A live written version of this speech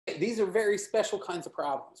these are very special kinds of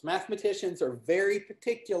problems. Mathematicians are very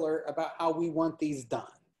particular about how we want these done.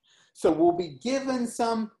 So we'll be given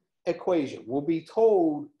some equation. We'll be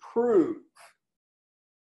told, prove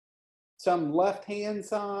some left-hand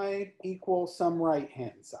side equals some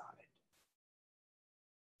right-hand side.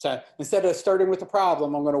 So instead of starting with the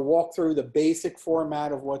problem, I'm going to walk through the basic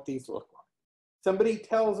format of what these look like. Somebody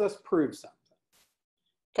tells us prove something.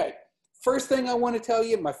 Okay, first thing I want to tell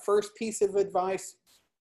you, my first piece of advice,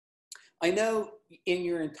 I know in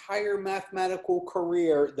your entire mathematical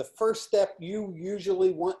career, the first step you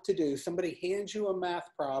usually want to do, somebody hands you a math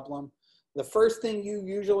problem, the first thing you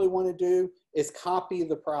usually want to do is copy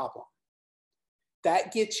the problem.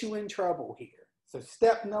 That gets you in trouble here. So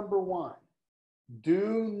step number one,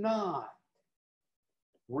 do not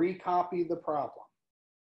recopy the problem.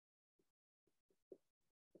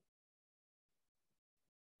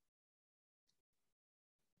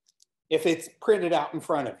 If it's printed out in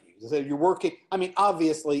front of you. So you're working, I mean,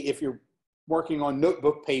 obviously, if you're working on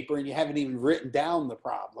notebook paper and you haven't even written down the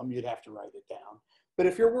problem, you'd have to write it down. But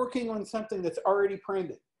if you're working on something that's already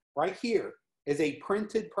printed, right here is a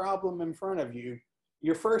printed problem in front of you,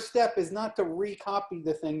 your first step is not to recopy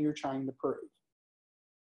the thing you're trying to prove.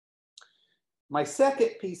 My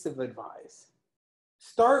second piece of advice,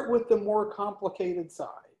 start with the more complicated side.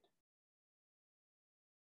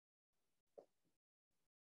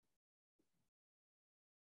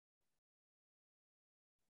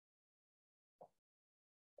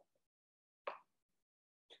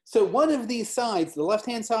 So one of these sides, the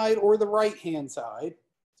left-hand side or the right-hand side,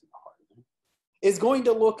 is going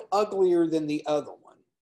to look uglier than the other one.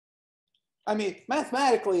 I mean,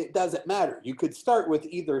 mathematically, it doesn't matter. You could start with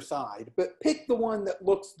either side, but pick the one that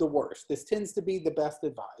looks the worst. This tends to be the best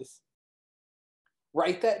advice.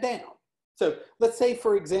 Write that down. So let's say,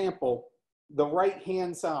 for example, the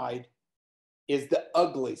right-hand side is the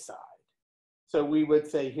ugly side. So we would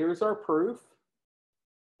say, here's our proof.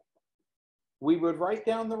 We would write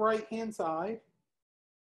down the right-hand side.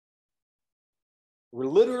 We're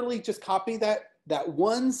literally just copy that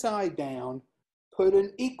one side down, put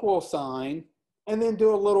an equal sign, and then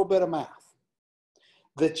do a little bit of math.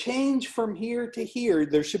 The change from here to here,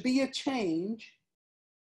 there should be a change,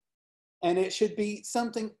 and it should be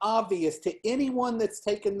something obvious to anyone that's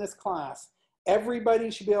taken this class.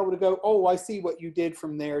 Everybody should be able to go, oh, I see what you did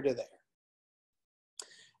from there to there.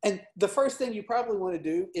 And the first thing you probably want to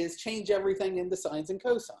do is change everything into sines and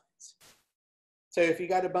cosines. So if you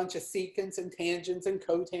got a bunch of secants and tangents and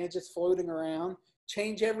cotangents floating around,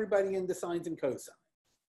 change everybody into sines and cosines.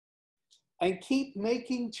 And keep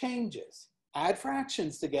making changes. Add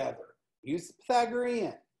fractions together. Use the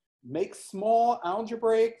Pythagorean. Make small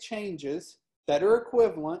algebraic changes that are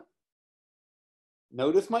equivalent.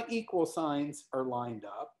 Notice my equal signs are lined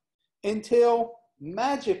up until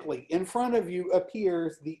magically in front of you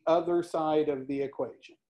appears the other side of the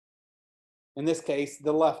equation. In this case,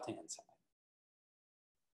 the left-hand side.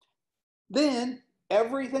 Then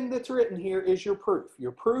everything that's written here is your proof.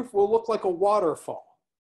 Your proof will look like a waterfall.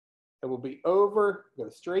 It will be over, go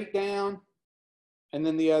straight down, and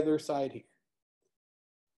then the other side here.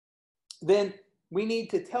 Then we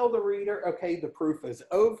need to tell the reader, okay, the proof is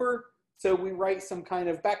over. So we write some kind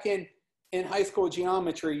of, back in high school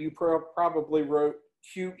geometry, you probably wrote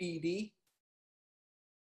QED,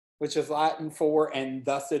 which is Latin for, and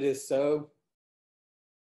thus it is so.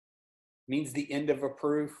 Means the end of a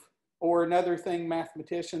proof. Or another thing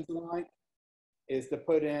mathematicians like is to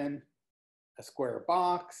put in a square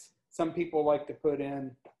box. Some people like to put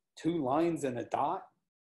in 2 lines and a dot,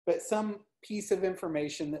 but some piece of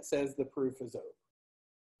information that says the proof is over.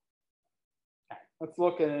 Okay, let's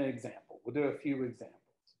look at an example. We'll do a few examples.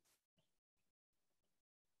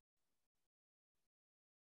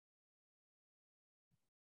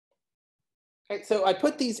 Okay, so I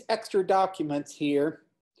put these extra documents here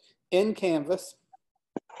in Canvas,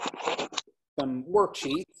 some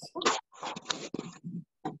worksheets.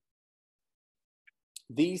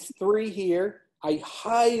 These 3 here, I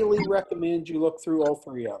highly recommend you look through all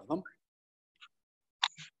 3 of them.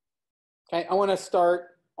 Okay, I want to start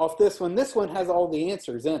off this one. This one has all the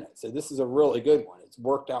answers in it, so this is a really good one. It's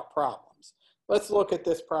worked out problems. Let's look at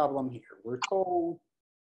this problem here. We're told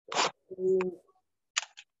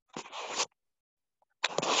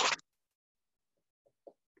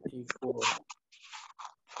equal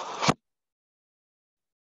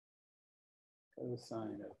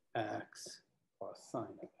cosine of x plus sine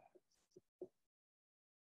of x.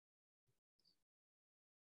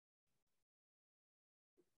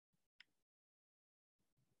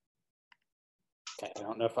 Okay, I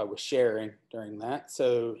don't know if I was sharing during that.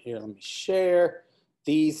 So here, let me share.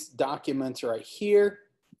 These documents right here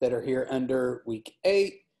that are here under week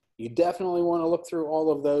 8. You definitely want to look through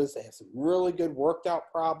all of those. They have some really good worked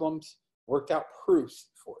out problems, worked out proofs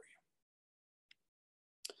for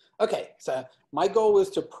you. Okay, so my goal is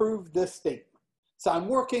to prove this statement. So I'm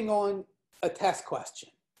working on a test question.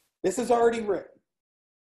 This is already written.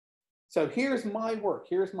 So here's my work,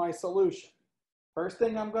 here's my solution. First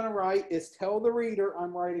thing I'm going to write is tell the reader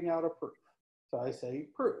I'm writing out a proof. So I say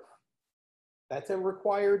proof. That's a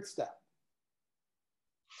required step.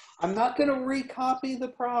 I'm not going to recopy the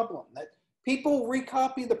problem. People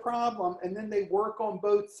recopy the problem and then they work on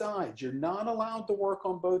both sides. You're not allowed to work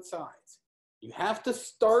on both sides. You have to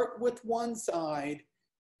start with one side,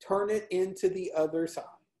 turn it into the other side.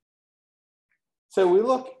 So we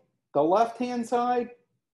look the left-hand side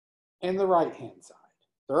and the right-hand side.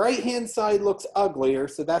 The right-hand side looks uglier,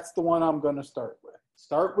 so that's the one I'm going to start with.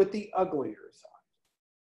 Start with the uglier side.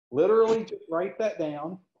 Literally just write that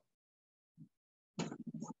down.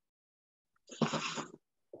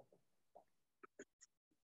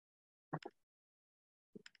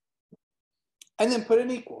 And then put an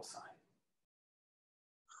equal sign.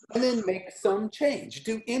 And then make some change.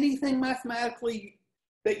 Do anything mathematically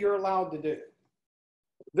that you're allowed to do.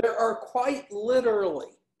 There are quite literally,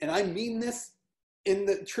 and I mean this in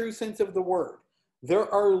the true sense of the word,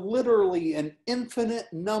 there are literally an infinite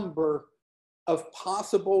number of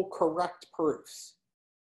possible correct proofs.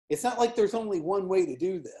 It's not like there's only one way to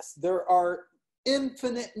do this. There are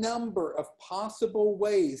infinite number of possible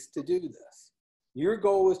ways to do this. Your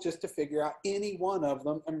goal is just to figure out any one of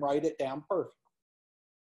them and write it down perfectly.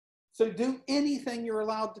 So do anything you're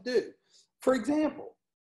allowed to do. For example,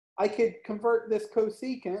 I could convert this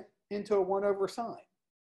cosecant into a 1 over sine.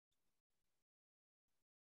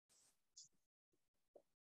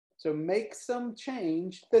 So make some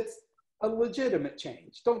change that's a legitimate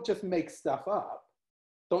change. Don't just make stuff up.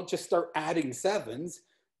 Don't just start adding 7s,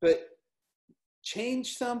 but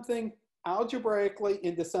change something algebraically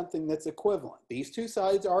into something that's equivalent. These two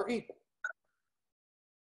sides are equal.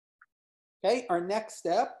 Okay, our next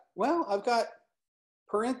step, well, I've got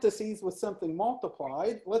parentheses with something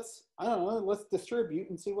multiplied. Let's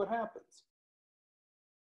distribute and see what happens.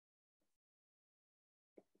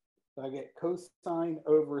 So I get cosine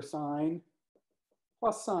over sine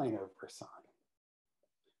plus sine over sine.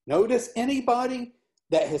 Notice anybody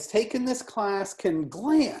that has taken this class can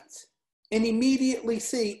glance and immediately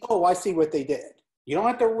see, oh, I see what they did. You don't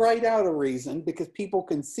have to write out a reason because people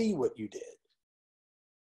can see what you did.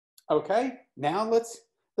 Okay, now let's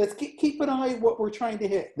keep an eye on what we're trying to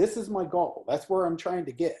hit. This is my goal. That's where I'm trying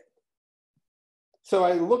to get. So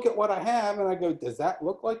I look at what I have and I go, does that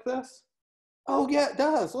look like this? Oh yeah, it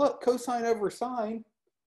does. Look, cosine over sine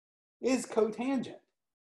is cotangent.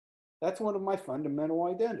 That's one of my fundamental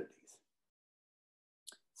identities.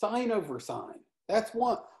 Sine over sine, that's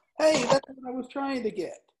one. Hey, that's what I was trying to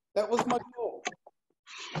get. That was my goal.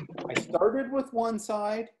 I started with one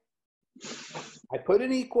side. I put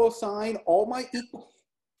an equal sign. All my equal.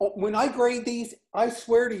 When I grade these, I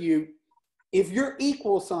swear to you, if your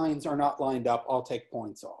equal signs are not lined up, I'll take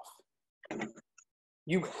points off.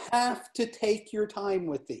 You have to take your time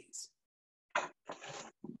with these.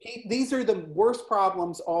 These are the worst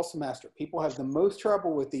problems all semester. People have the most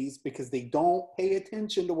trouble with these because they don't pay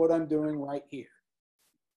attention to what I'm doing right here.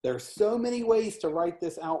 There's so many ways to write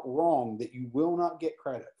this out wrong that you will not get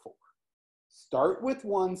credit for. Start with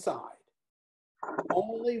one side,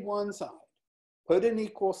 only one side. Put an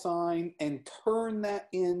equal sign and turn that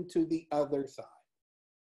into the other side.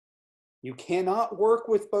 You cannot work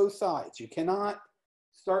with both sides. You cannot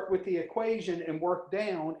start with the equation and work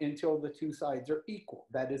down until the two sides are equal.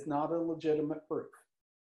 That is not a legitimate proof.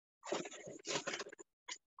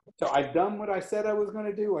 So I've done what I said I was going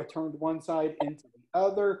to do. I turned one side into the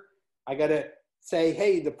other. I got to say,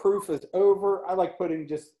 hey, the proof is over. I like putting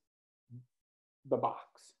just the box.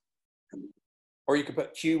 Or you could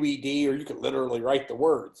put QED, or you could literally write the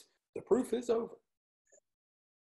words. The proof is over.